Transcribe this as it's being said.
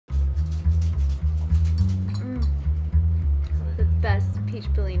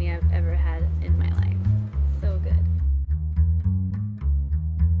peach Bellini I've ever had in my life. So good.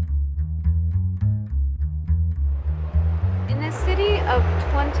 In a city of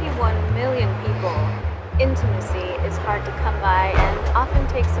 21 million people, intimacy is hard to come by and often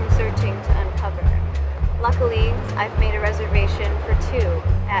takes some searching to uncover. Luckily, I've made a reservation for two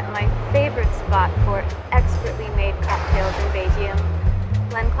at my favorite spot for expertly made cocktails in Beijing,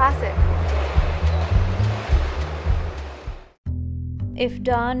 Glen Classic. If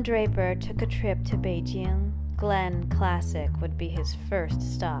Don Draper took a trip to Beijing, Glen Classic would be his first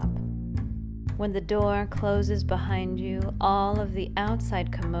stop. When the door closes behind you, all of the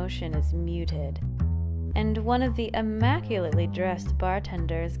outside commotion is muted, and one of the immaculately dressed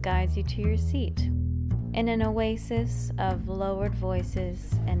bartenders guides you to your seat, in an oasis of lowered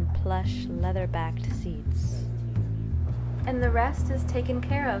voices and plush leather-backed seats. And the rest is taken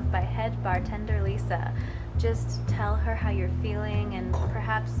care of by head bartender Lisa. Just tell her how you're feeling and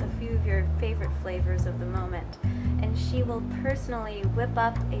perhaps a few of your favorite flavors of the moment, and she will personally whip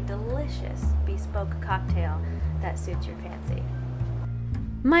up a delicious bespoke cocktail that suits your fancy.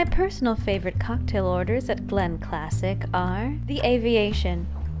 My personal favorite cocktail orders at Glen Classic are the Aviation.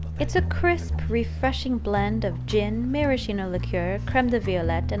 It's a crisp, refreshing blend of gin, maraschino liqueur, creme de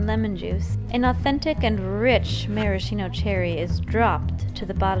violette, and lemon juice. An authentic and rich maraschino cherry is dropped to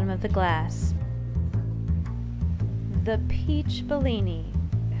the bottom of the glass. The Peach Bellini.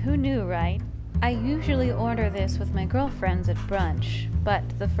 Who knew, right? I usually order this with my girlfriends at brunch, but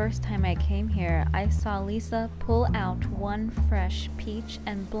the first time I came here, I saw Lisa pull out one fresh peach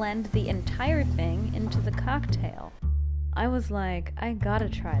and blend the entire thing into the cocktail. I was like, I gotta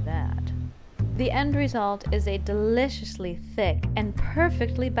try that. The end result is a deliciously thick and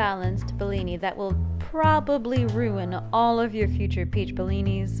perfectly balanced Bellini that will probably ruin all of your future peach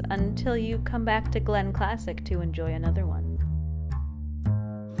Bellinis until you come back to Glen Classic to enjoy another one.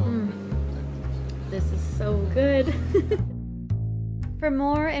 This is so good. For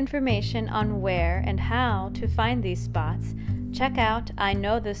more information on where and how to find these spots, check out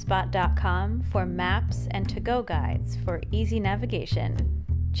iknowthisspot.com for maps and to-go guides for easy navigation.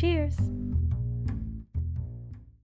 Cheers!